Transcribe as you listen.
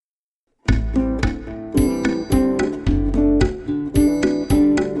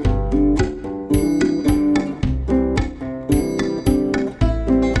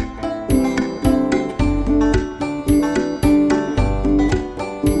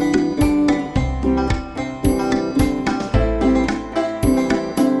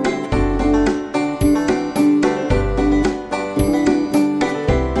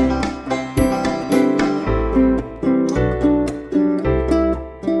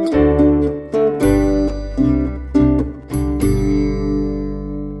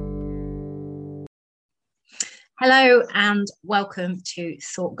and welcome to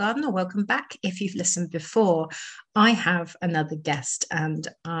Thought Garden, or welcome back if you've listened before. I have another guest and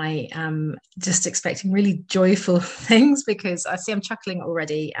I am just expecting really joyful things because I see I'm chuckling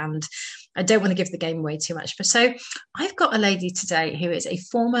already and I don't want to give the game away too much. But so I've got a lady today who is a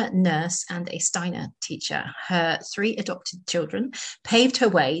former nurse and a Steiner teacher. Her 3 adopted children paved her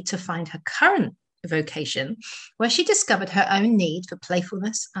way to find her current vocation, where she discovered her own need for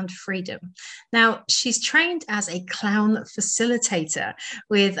playfulness and freedom. Now, she's trained as a clown facilitator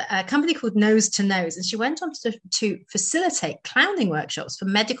with a company called Nose to Nose, and she went on to facilitate clowning workshops for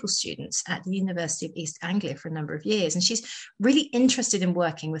medical students at the University of East Anglia for a number of years. And she's really interested in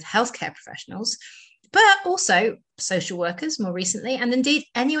working with healthcare professionals, but also social workers more recently, and indeed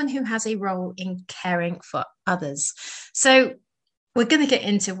anyone who has a role in caring for others. So we're going to get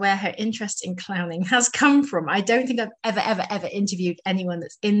into where her interest in clowning has come from. I don't think I've ever interviewed anyone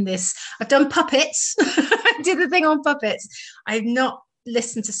that's in this. I've done puppets. I did the thing on puppets. I've not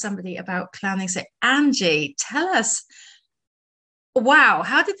listened to somebody about clowning. So Angie, tell us, wow,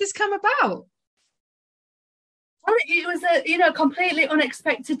 how did this come about? Well, it was completely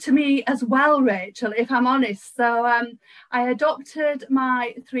unexpected to me as well, Rachel, if I'm honest. So I adopted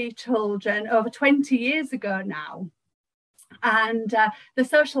my 3 children over 20 years ago now. And the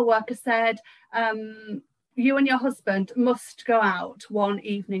social worker said, you and your husband must go out one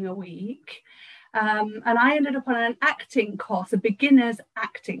evening a week. And I ended up on an acting course, a beginner's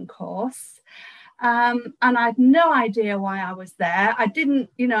acting course. And I had no idea why I was there. I'm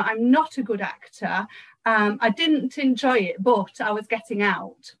not a good actor. I didn't enjoy it, but I was getting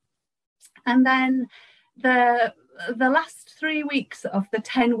out. And then the last 3 weeks of the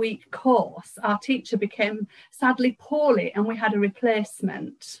 10-week course, our teacher became sadly poorly and we had a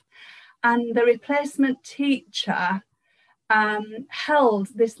replacement. And the replacement teacher held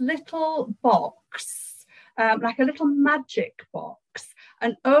this little box, like a little magic box,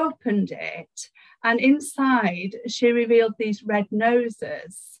 and opened it. And inside, she revealed these red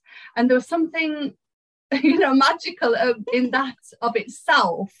noses. And there was something, magical in that of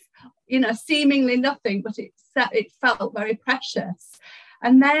itself, seemingly nothing, but it felt very precious.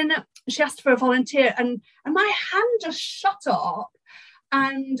 And then she asked for a volunteer, and my hand just shut up,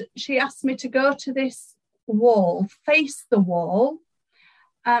 and she asked me to go to this wall, face the wall.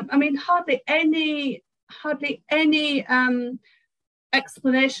 Hardly any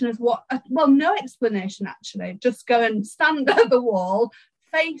explanation of what, no explanation actually, just go and stand at the wall,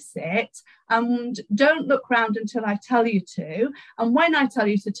 face it, and don't look round until I tell you to. And when I tell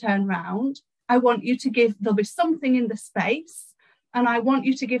you to turn round, I want you to there'll be something in the space, and I want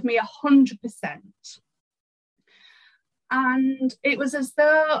you to give me 100%. And it was as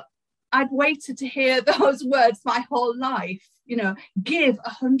though I'd waited to hear those words my whole life, give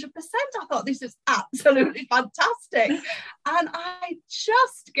 100%. I thought, this is absolutely fantastic. And I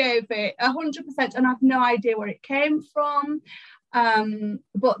just gave it 100%, and I've no idea where it came from.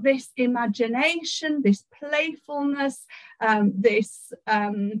 But this imagination, this playfulness,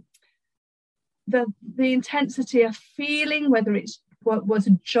 the intensity of feeling, whether it was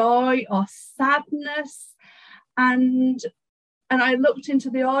joy or sadness, and I looked into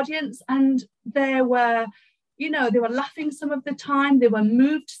the audience, and they were laughing some of the time, they were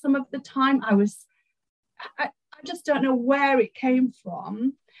moved some of the time. I just don't know where it came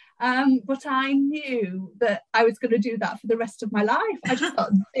from. But I knew that I was going to do that for the rest of my life. I just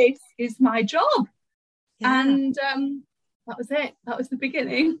thought, this is my job. Yeah. And that was it. That was the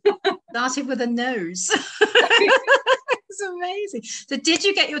beginning. Started with a nose. It's amazing. So did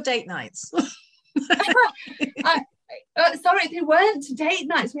you get your date nights? Sorry, they weren't date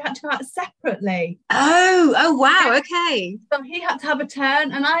nights. We had to go out separately. Oh, wow. Okay. So he had to have a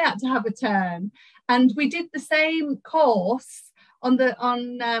turn and I had to have a turn. And we did the same course on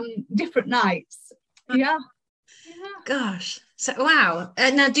different nights. Yeah. Gosh. So wow.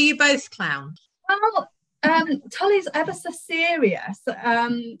 Now, do you both clown? Well, Tully's ever so serious.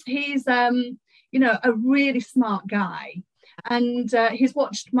 He's a really smart guy, and he's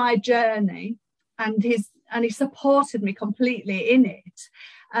watched my journey, and he supported me completely in it.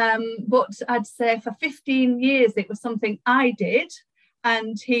 But I'd say for 15 years it was something I did,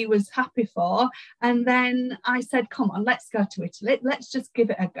 and he was happy for. And then I said, come on, let's go to Italy. Let's just give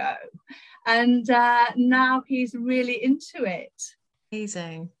it a go. And now he's really into it.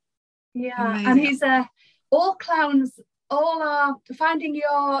 Amazing. Yeah. Amazing. And he's all clowns, all are finding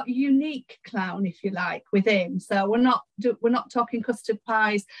your unique clown, if you like, within. So we're not talking custard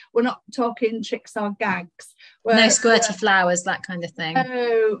pies. We're not talking tricks or gags. No squirty flowers, that kind of thing.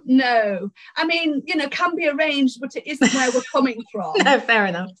 No. I mean, can be arranged, but it isn't where we're coming from. No, fair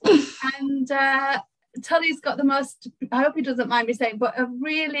enough. And Tully's got the most, I hope he doesn't mind me saying, but a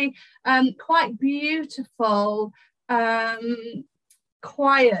really quite beautiful,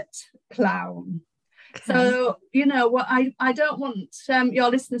 quiet clown. Okay. So, you know, what I don't want your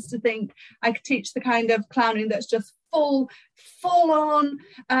listeners to think I could teach the kind of clowning that's just full on,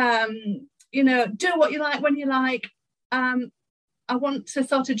 you know, do what you like when you like. I want to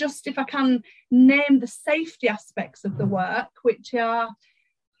sort of just, if I can, name the safety aspects of the work, which are,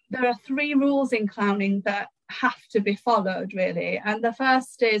 there are 3 rules in clowning that have to be followed, really. And the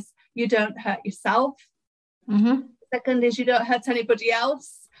first is you don't hurt yourself. Mm-hmm. Second is you don't hurt anybody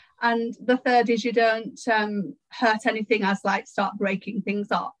else. And the third is you don't hurt anything, as like start breaking things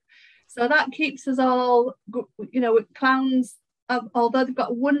up. So that keeps us all, you know, with clowns, although they've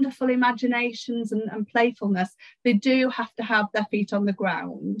got wonderful imaginations and playfulness, they do have to have their feet on the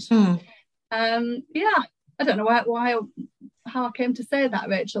ground. Yeah, I don't know how I came to say that,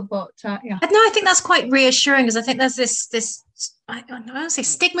 Rachel, but yeah. No, I think that's quite reassuring, because I think there's this I don't say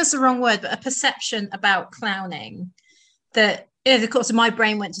stigma's the wrong word, but a perception about clowning that, you know, of course, my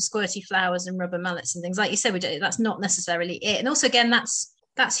brain went to squirty flowers and rubber mallets and things. Like you said, that's not necessarily it. And also, again,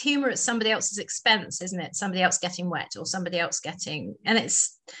 that's humor at somebody else's expense, isn't it? Somebody else getting wet or somebody else getting, and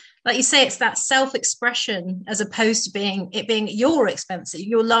it's like you say, it's that self-expression as opposed to being your expense.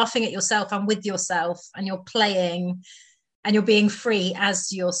 You're laughing at yourself and with yourself, and you're playing and you're being free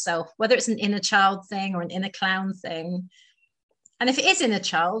as yourself, whether it's an inner child thing or an inner clown thing. And if it is inner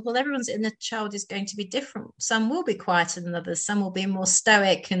child, well, everyone's inner child is going to be different. Some will be quieter than others. Some will be more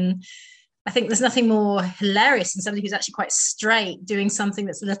stoic. And I think there's nothing more hilarious than somebody who's actually quite straight doing something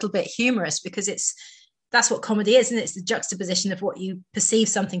that's a little bit humorous, because that's what comedy is, and it's the juxtaposition of what you perceive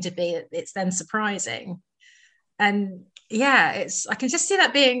something to be. It's then surprising. And yeah, I can just see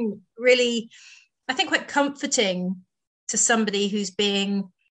that being really, I think, quite comforting to somebody who's being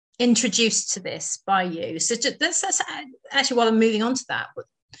introduced to this by you. So that's actually, while I'm moving on to that,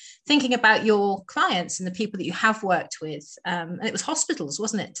 thinking about your clients and the people that you have worked with, and it was hospitals,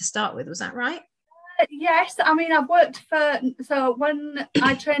 wasn't it, to start with? Was that right? Yes, I mean, I've worked so when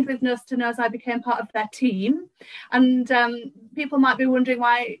I trained with Nose to Nose, I became part of their team, and people might be wondering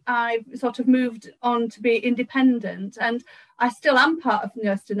why I've sort of moved on to be independent, and I still am part of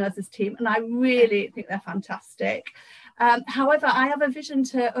Nose to Nose's team, and I really think they're fantastic. However, I have a vision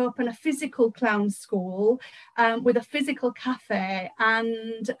to open a physical clown school with a physical cafe,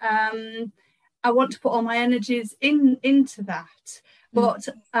 and I want to put all my energies into that. But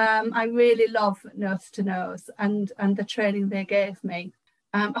I really love Nose to Nose and the training they gave me.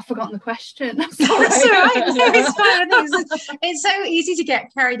 I've forgotten the question. I'm sorry. That's all right. No, it's fine. It's so easy to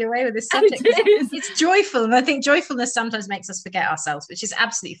get carried away with this subject. It's joyful, and I think joyfulness sometimes makes us forget ourselves, which is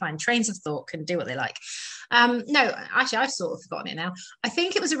absolutely fine. Trains of thought can do what they like. No, actually, I've sort of forgotten it now. I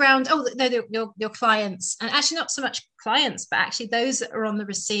think it was around, your clients, and actually not so much clients, but actually those that are on the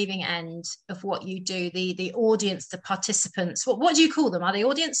receiving end of what you do, the audience, the participants. What do you call them? Are they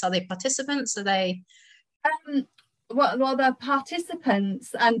audience? Are they participants? Are they... Well, they're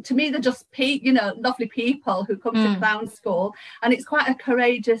participants, and to me they're just lovely people who come to clown school, and it's quite a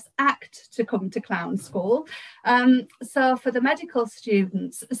courageous act to come to clown school. So for the medical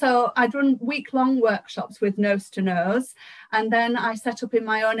students, so I'd run week-long workshops with Nose to Nose, and then I set up in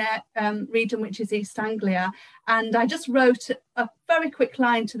my own region, which is East Anglia, and I just wrote a very quick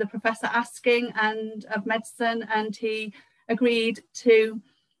line to the professor asking of medicine, and he agreed to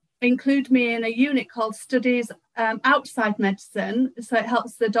include me in a unit called Studies Outside Medicine. So it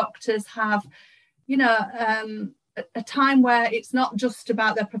helps the doctors have, a time where it's not just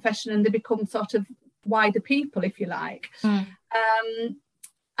about their profession, and they become sort of wider people, if you like.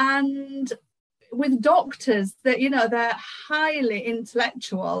 And with doctors, that they're highly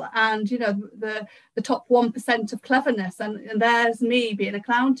intellectual, and the top 1% of cleverness, and there's me being a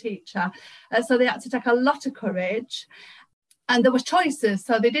clown teacher. So they had to take a lot of courage. And there were choices,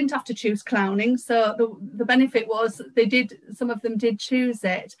 so they didn't have to choose clowning. So the benefit was some of them did choose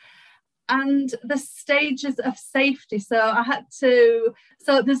it. And the stages of safety. So I had to,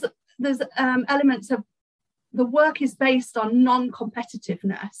 so there's elements of, the work is based on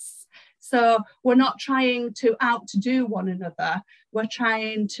non-competitiveness. So we're not trying to outdo one another. We're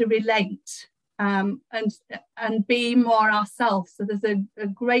trying to relate and be more ourselves. So there's a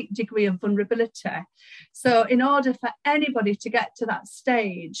great degree of vulnerability. So in order for anybody to get to that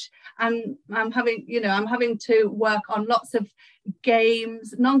stage, and I'm having to work on lots of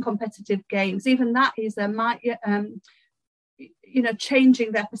games, non-competitive games. Even that is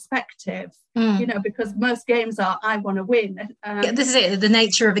changing their perspective, because most games are, I want to win. This is it. The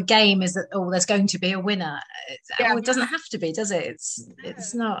nature of a game is that, there's going to be a winner. It doesn't have to be, does it?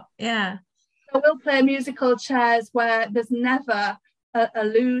 It's not. Yeah. So we'll play musical chairs where there's never a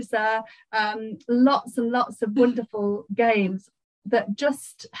loser. Lots and lots of wonderful games that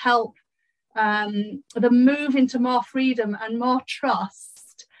just help them move into more freedom and more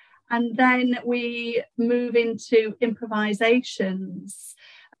trust. And then we move into improvisations.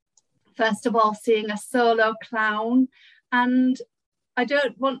 First of all, seeing a solo clown. And I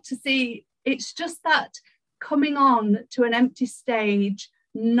don't want to see, it's just that coming on to an empty stage,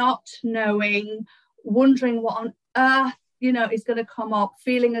 not knowing, wondering what on earth, is going to come up,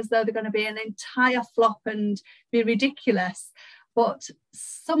 feeling as though they're going to be an entire flop and be ridiculous. But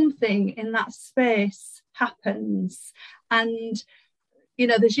something in that space happens. And,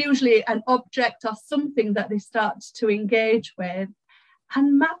 there's usually an object or something that they start to engage with.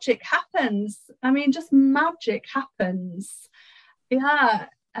 And magic happens. I mean, just magic happens. Yeah.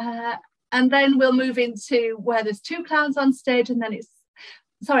 And then we'll move into where there's two clowns on stage, and then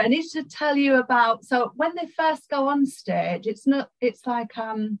I need to tell you about, so when they first go on stage, it's like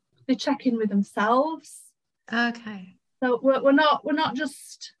they check in with themselves. Okay. So we're not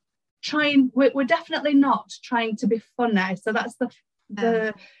just trying, we're definitely not trying to be funny. So that's the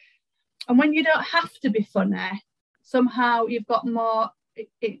and when you don't have to be funny, somehow you've got more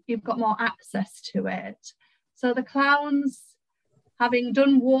access to it. So the clowns, having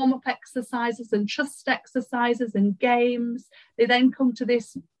done warm-up exercises and trust exercises and games, they then come to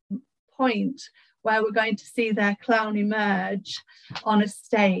this point where we're going to see their clown emerge on a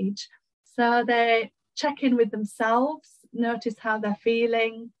stage. So they check in with themselves, notice how they're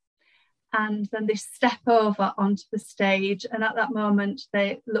feeling, and then they step over onto the stage. And at that moment,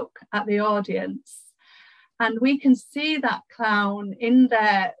 they look at the audience. And we can see that clown in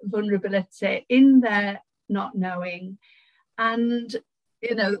their vulnerability, in their not knowing. And,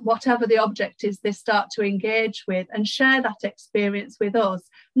 whatever the object is, they start to engage with and share that experience with us,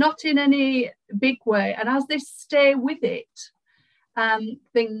 not in any big way. And as they stay with it,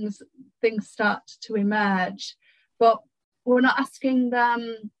 things start to emerge. But we're not asking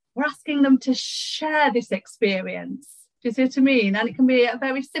them, we're asking them to share this experience. Do you see what I mean? And it can be a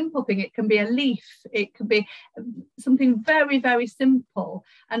very simple thing. It can be a leaf. It can be something very, very simple.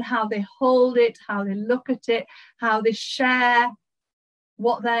 And how they hold it, how they look at it, how they share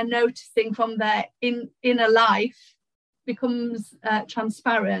what they're noticing from their inner life becomes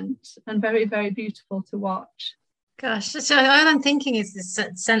transparent and very, very beautiful to watch. Gosh, so what I'm thinking is this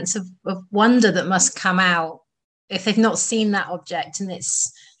sense of wonder that must come out if they've not seen that object, and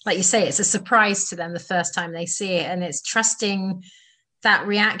it's, like you say, it's a surprise to them the first time they see it, and it's trusting that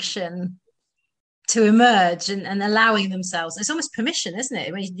reaction to emerge and allowing themselves. It's almost permission, isn't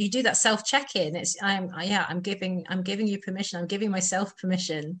it? When you do that self-check-in, it's I'm giving you permission. I'm giving myself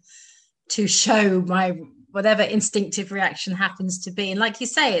permission to show my whatever instinctive reaction happens to be. And like you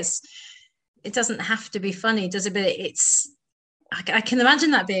say, it doesn't have to be funny, does it? But I can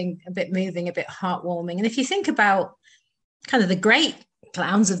imagine that being a bit moving, a bit heartwarming. And if you think about kind of the great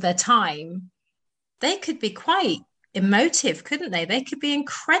clowns of their time, they could be quite emotive, couldn't they? They could be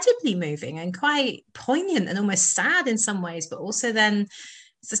incredibly moving and quite poignant and almost sad in some ways, but also then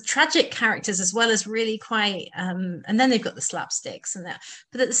the tragic characters as well as really quite and then they've got the slapsticks and that.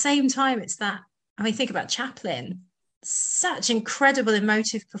 But at the same time, it's that, I mean, think about Chaplin, such incredible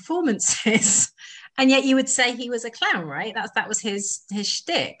emotive performances, and yet you would say he was a clown, right? That was his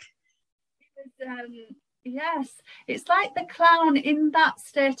shtick. Yes, it's like the clown in that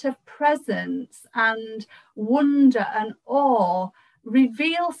state of presence and wonder and awe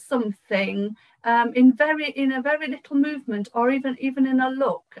reveals something in a very little movement, or even in a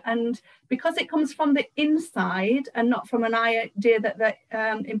look. And because it comes from the inside and not from an idea that they're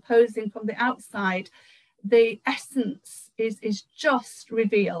imposing from the outside, the essence is just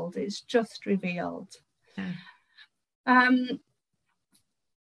revealed. It's just revealed. Yeah.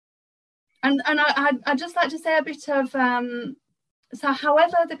 And I'd just like to say a bit of, so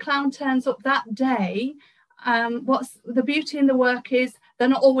however the clown turns up that day, what's the beauty in the work is they're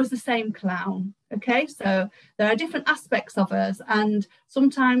not always the same clown, okay? So there are different aspects of us, and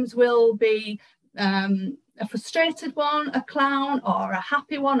sometimes we'll be a frustrated one, a clown, or a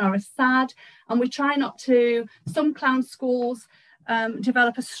happy one, or a sad, and we try not to, some clown schools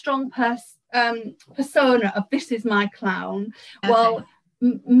develop a strong persona of this is my clown. Okay. Well,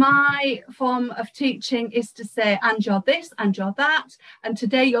 my form of teaching is to say, and you're this, and you're that, and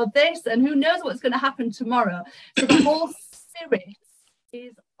today you're this, and who knows what's going to happen tomorrow. So the whole spirit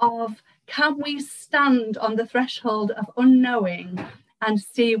is of, can we stand on the threshold of unknowing and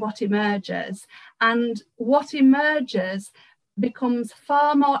see what emerges? And what emerges becomes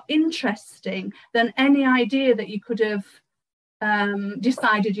far more interesting than any idea that you could have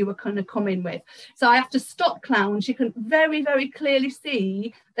decided you were going to come in with. So I have to stop clowns. You can very, very clearly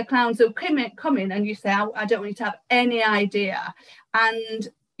see the clowns who come in and you say, I don't want you to have any idea. And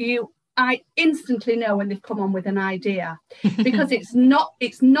I instantly know when they've come on with an idea, because it's not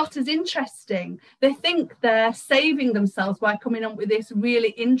as interesting. They think they're saving themselves by coming up with this really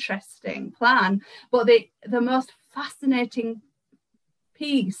interesting plan, but the most fascinating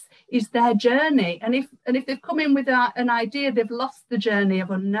piece is their journey. And if they've come in with an idea, they've lost the journey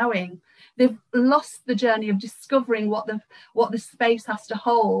of unknowing. They've lost the journey of discovering what the space has to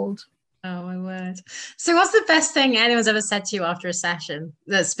hold. Oh my word. So what's the best thing anyone's ever said to you after a session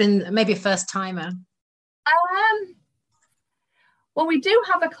that's been maybe a first timer? Well, we do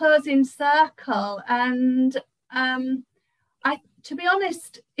have a closing circle, and to be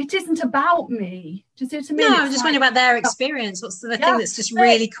honest, it isn't about me. Do you see what I mean? No, I'm just wondering about their experience. What's the thing that's just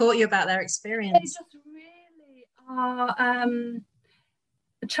really caught you about their experience? They just really are.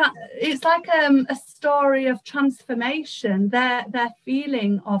 It's like a story of transformation. Their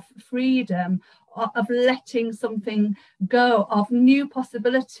feeling of freedom, of letting something go, of new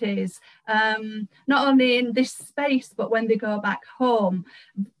possibilities, not only in this space, but when they go back home.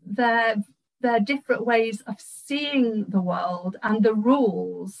 Their different ways of seeing the world, and the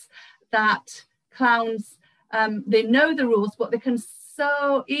rules that clowns, they know the rules, but they can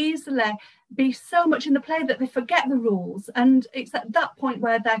so easily be so much in the play that they forget the rules, and it's at that point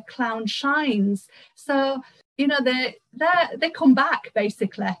where their clown shines. So they come back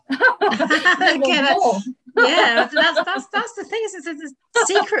basically. Yeah, that's the thing. It's the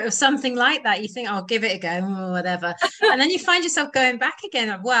secret of something like that. You think, I'll give it a go or whatever, and then you find yourself going back again.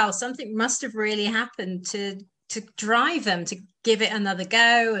 Like, wow, something must have really happened to drive them to give it another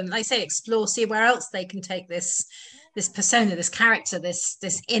go, and like I say, explore, see where else they can take this persona, this character,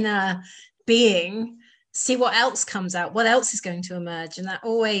 this inner being, see what else comes out, what else is going to emerge. And that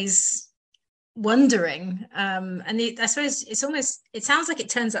always wondering, I suppose it sounds like it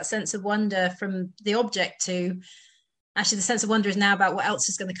turns that sense of wonder from the object to actually the sense of wonder is now about what else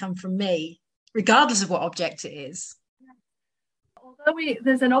is going to come from me, regardless of what object it is. Although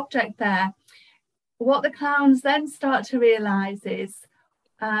there's an object there, what the clowns then start to realize is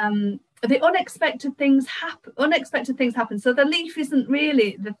the unexpected things happen. So the leaf isn't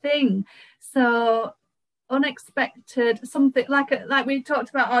really the thing. So unexpected, something like we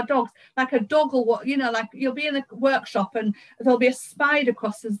talked about our dogs, like a dog will, like you'll be in a workshop and there'll be a spider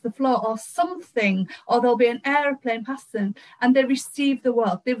crosses the floor or something, or there'll be an aeroplane passing, and they receive the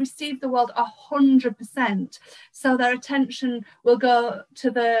world 100%. So their attention will go to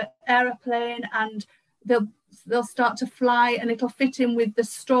the aeroplane, and they'll start to fly, and it'll fit in with the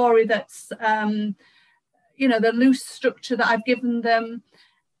story that's the loose structure that I've given them.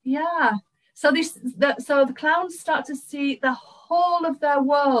 Yeah. So the clowns start to see the whole of their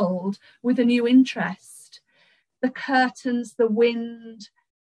world with a new interest. The curtains, the wind.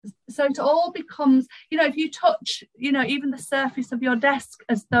 So it all becomes, if you touch, even the surface of your desk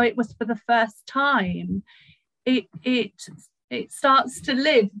as though it was for the first time, it starts to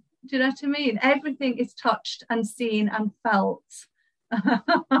live. Do you know what I mean? Everything is touched and seen and felt.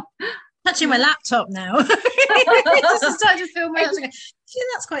 Touching my laptop now. Just started to feel my laptop. Yeah,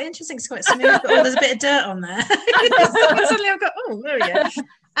 that's quite interesting. It's quite smooth, but there's a bit of dirt on there. Suddenly I've got, there we go.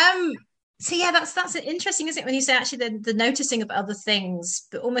 So yeah, that's interesting, isn't it? When you say actually the noticing of other things,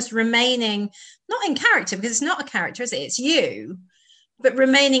 but almost remaining not in character, because it's not a character, is it? It's you, but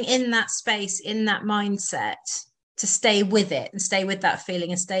remaining in that space, in that mindset, to stay with it and stay with that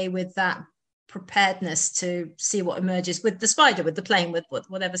feeling and stay with that preparedness to see what emerges with the spider, with the plane, with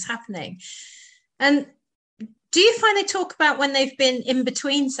whatever's happening. And do you find they talk about when they've been in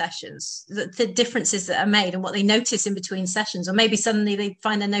between sessions, the differences that are made and what they notice in between sessions, or maybe suddenly they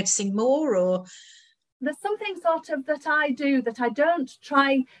find they're noticing more? Or there's something sort of that I do that I don't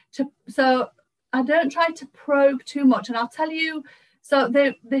try to probe too much, and I'll tell you. So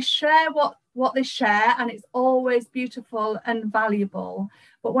they share what they share, and it's always beautiful and valuable.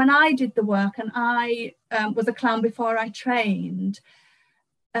 But when I did the work, and I was a clown before I trained,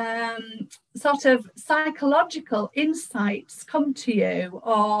 sort of psychological insights come to you,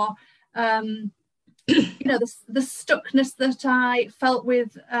 or the stuckness that I felt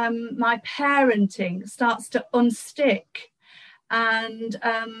with my parenting starts to unstick, and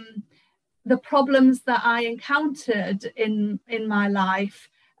the problems that I encountered in my life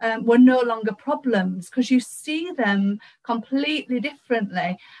were no longer problems, because you see them completely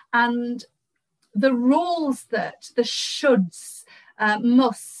differently, and the rules, that the shoulds,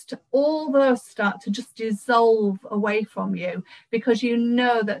 must, all those start to just dissolve away from you, because you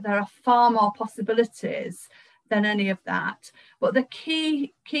know that there are far more possibilities than any of that. But the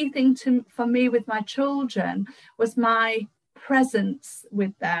key thing for me with my children was my presence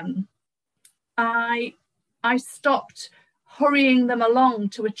with them. I stopped hurrying them along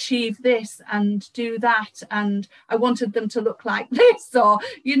to achieve this and do that, and I wanted them to look like this, or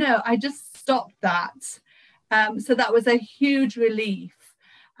I just stopped that. So that was a huge relief,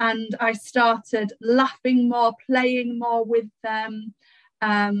 and I started laughing more, playing more with them,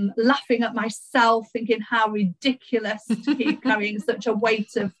 laughing at myself, thinking how ridiculous to keep carrying such a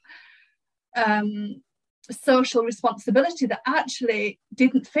weight of social responsibility that actually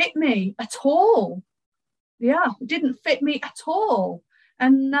didn't fit me at all. Yeah, it didn't fit me at all.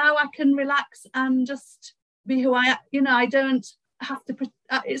 And now I can relax and just be who I am. I don't have to.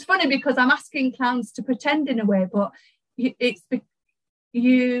 It's funny because I'm asking clowns to pretend in a way, but it's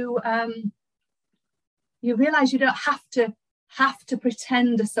you realize you don't have to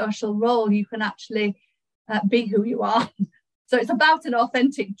pretend a social role. You can actually be who you are. So it's about an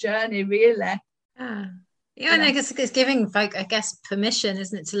authentic journey, really. Yeah, and I guess it's giving folk, I guess, permission,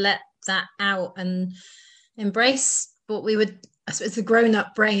 isn't it, to let that out and embrace what we would, I suppose, the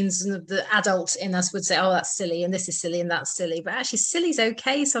grown-up brains and the adult in us would say, oh, that's silly, and this is silly, and that's silly. But actually, silly's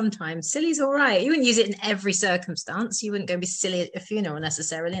okay sometimes. Silly's all right. You wouldn't use it in every circumstance. You wouldn't go and be silly at a funeral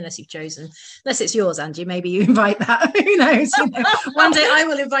necessarily, unless you've chosen, unless it's yours, Angie. Maybe you invite that. Who knows? One day I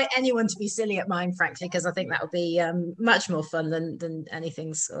will invite anyone to be silly at mine, frankly, because I think that would be much more fun than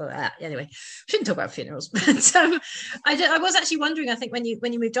anything. Anyway, shouldn't talk about funerals. But I was actually wondering, I think when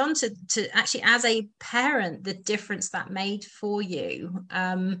you moved on to actually as a parent, the difference that made for you,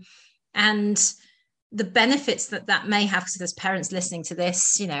 and the benefits that may have, because there's parents listening to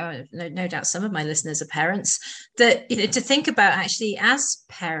this, no doubt some of my listeners are parents, that to think about actually as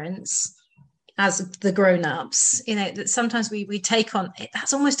parents, as the grown-ups, that sometimes we take on it,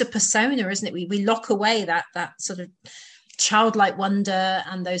 that's almost a persona, isn't it? We lock away that sort of childlike wonder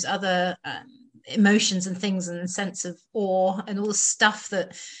and those other emotions and things, and a sense of awe and all the stuff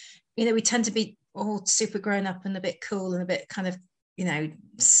that we tend to be all super grown up and a bit cool and a bit kind of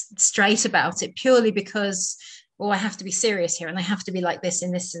straight about it, purely because I have to be serious here, and I have to be like this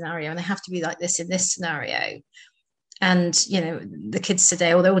in this scenario, and I have to be like this in this scenario. And the kids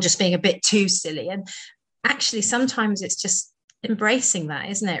today, they're all just being a bit too silly. And actually sometimes it's just embracing that,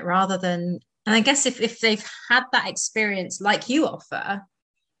 isn't it, rather than, and I guess if they've had that experience like you offer,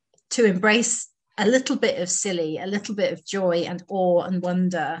 to embrace a little bit of silly, a little bit of joy and awe and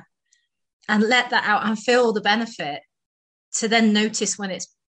wonder, and let that out and feel the benefit, to then notice when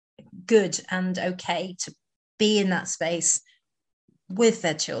it's good and okay to be in that space with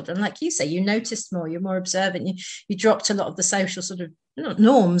their children. Like you say, you noticed more, you're more observant, you dropped a lot of the social sort of, not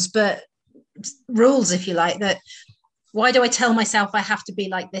norms, but rules, if you like, that why do I tell myself I have to be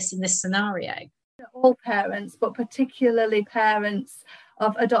like this in this scenario? All parents, but particularly parents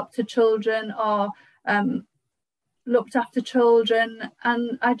of adopted children or looked after children.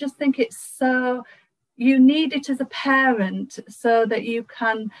 And I just think it's so, you need it as a parent so that you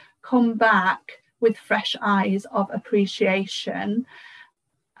can come back with fresh eyes of appreciation,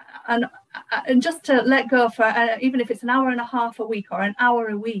 and just to let go for even if it's an hour and a half a week or an hour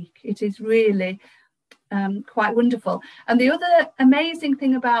a week, it is really quite wonderful. And the other amazing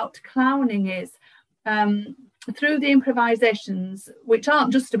thing about clowning is through the improvisations, which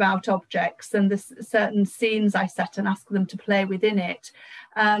aren't just about objects and the certain scenes I set and ask them to play within it,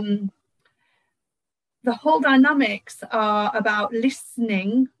 the whole dynamics are about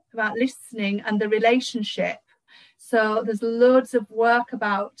listening and the relationship. So there's loads of work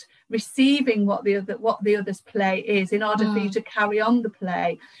about receiving what the other's play is in order for you to carry on the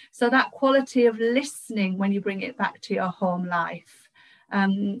play. So that quality of listening when you bring it back to your home life,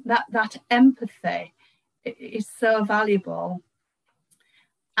 that empathy is so valuable.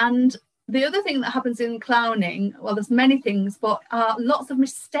 And the other thing that happens in clowning, well, there's many things, but lots of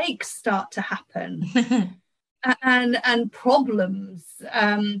mistakes start to happen and problems.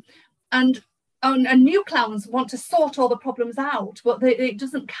 And new clowns want to sort all the problems out, but it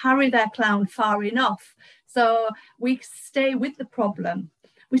doesn't carry their clown far enough. So we stay with the problem.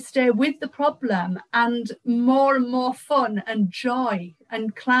 And more fun and joy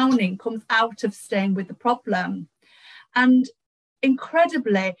and clowning comes out of staying with the problem. And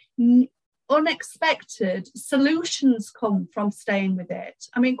incredibly unexpected solutions come from staying with it.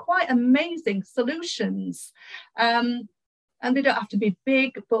 I mean, quite amazing solutions. And they don't have to be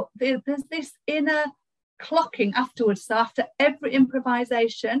big, but there's this inner clocking afterwards. So after every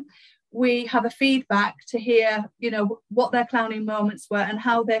improvisation, we have a feedback to hear, what their clowning moments were and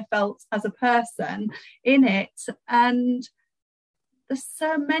how they felt as a person in it. And there's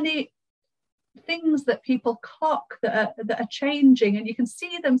so many things that people clock that are changing, and you can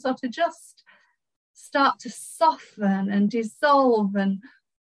see them sort of just start to soften and dissolve and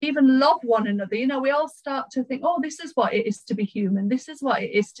even love one another. You know, we all start to think, oh, this is what it is to be human. This is what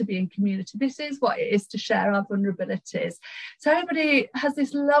it is to be in community. This is what it is to share our vulnerabilities. So everybody has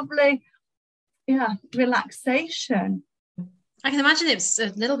this lovely, relaxation. I can imagine it's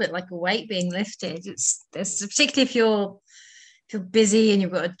a little bit like a weight being lifted. It's particularly if you're busy and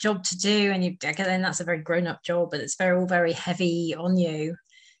you've got a job to do, and then that's a very grown-up job, but it's all very heavy on you.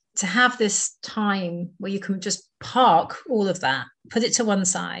 To have this time where you can just park all of that, put it to one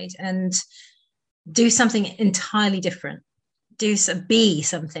side, and do something entirely different, be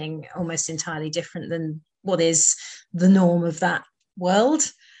something almost entirely different than what is the norm of that world.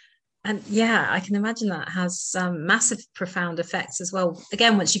 And I can imagine that has massive, profound effects as well.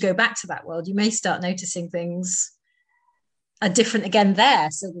 Again, once you go back to that world, you may start noticing things are different again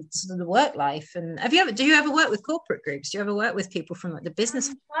there. So the work life. And do you ever work with corporate groups? Do you ever work with people from like the business?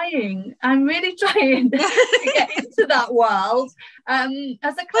 I'm really trying to get into that world. As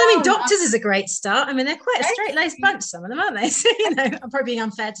a clown, doctors is a great start. I mean, they're quite a straight-laced bunch, some of them, aren't they? So, I'm probably being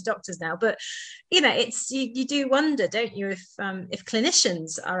unfair to doctors now, but it's you do wonder, don't you, if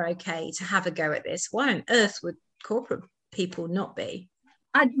clinicians are okay to have a go at this, why on earth would corporate people not be?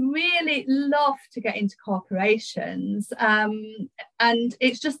 I'd really love to get into corporations, and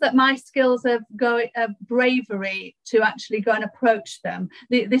it's just that my skills of bravery to actually go and approach them.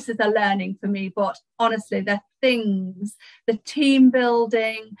 This is a learning for me, but honestly, the things, the team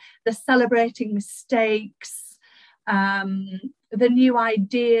building, the celebrating mistakes, the new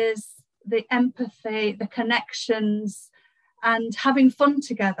ideas, the empathy, the connections, and having fun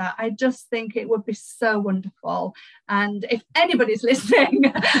together. I just think it would be so wonderful. And if anybody's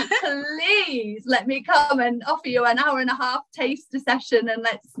listening, please let me come and offer you an 1.5 hour taster session, and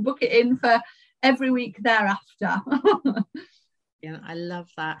let's book it in for every week thereafter. Yeah, I love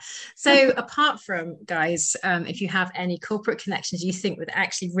that. So apart from, guys, if you have any corporate connections you think would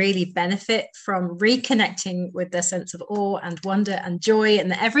actually really benefit from reconnecting with their sense of awe and wonder and joy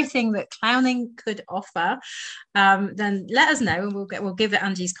and everything that clowning could offer, then let us know, and we'll give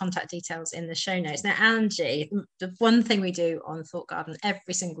Angie's contact details in the show notes. Now, Angie, the one thing we do on Thought Garden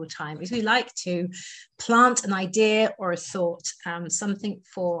every single time is we like to plant an idea or a thought, something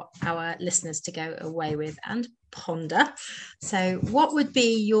for our listeners to go away with and ponder. So what would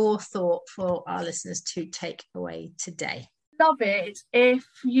be your thought for our listeners to take away today? Love it if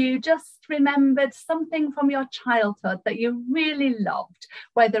you just remembered something from your childhood that you really loved,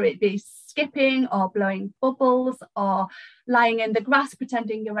 whether it be skipping or blowing bubbles or lying in the grass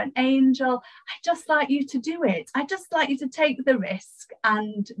pretending you're an angel. I'd just like you to do it. I'd just like you to take the risk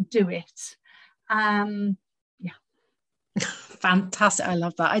and do it. Fantastic. I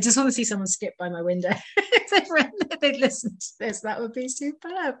love that. I just want to see someone skip by my window if they'd listened to this. That would be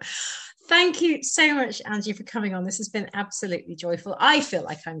superb. Thank you so much, Angie, for coming on. This has been absolutely joyful. I feel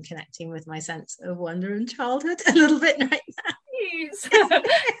like I'm connecting with my sense of wonder and childhood a little bit right now.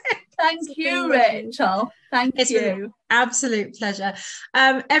 Thank you, Rachel. Thank you. An absolute pleasure.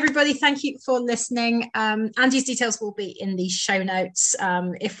 Everybody, thank you for listening. Angie's details will be in the show notes.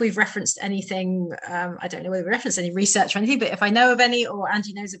 If we've referenced anything, I don't know whether we referenced any research or anything, but if I know of any or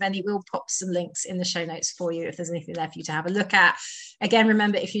Angie knows of any, we'll pop some links in the show notes for you if there's anything there for you to have a look at. Again,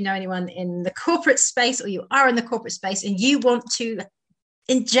 remember, if you know anyone in the corporate space or you are in the corporate space and you want to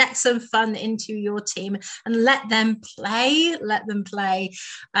inject some fun into your team and let them play,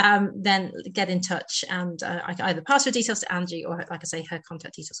 then get in touch, and I can either pass your details to Angie or, like I say, her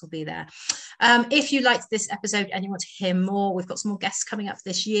contact details will be there. If you liked this episode and you want to hear more, we've got some more guests coming up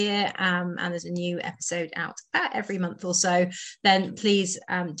this year, and there's a new episode out about every month or so, then please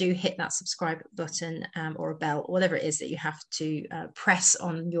do hit that subscribe button or a bell, or whatever it is that you have to press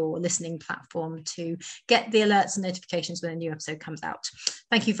on your listening platform to get the alerts and notifications when a new episode comes out.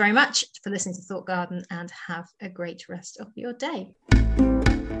 Thank you very much for listening to Thought Garden, and have a great rest of your day.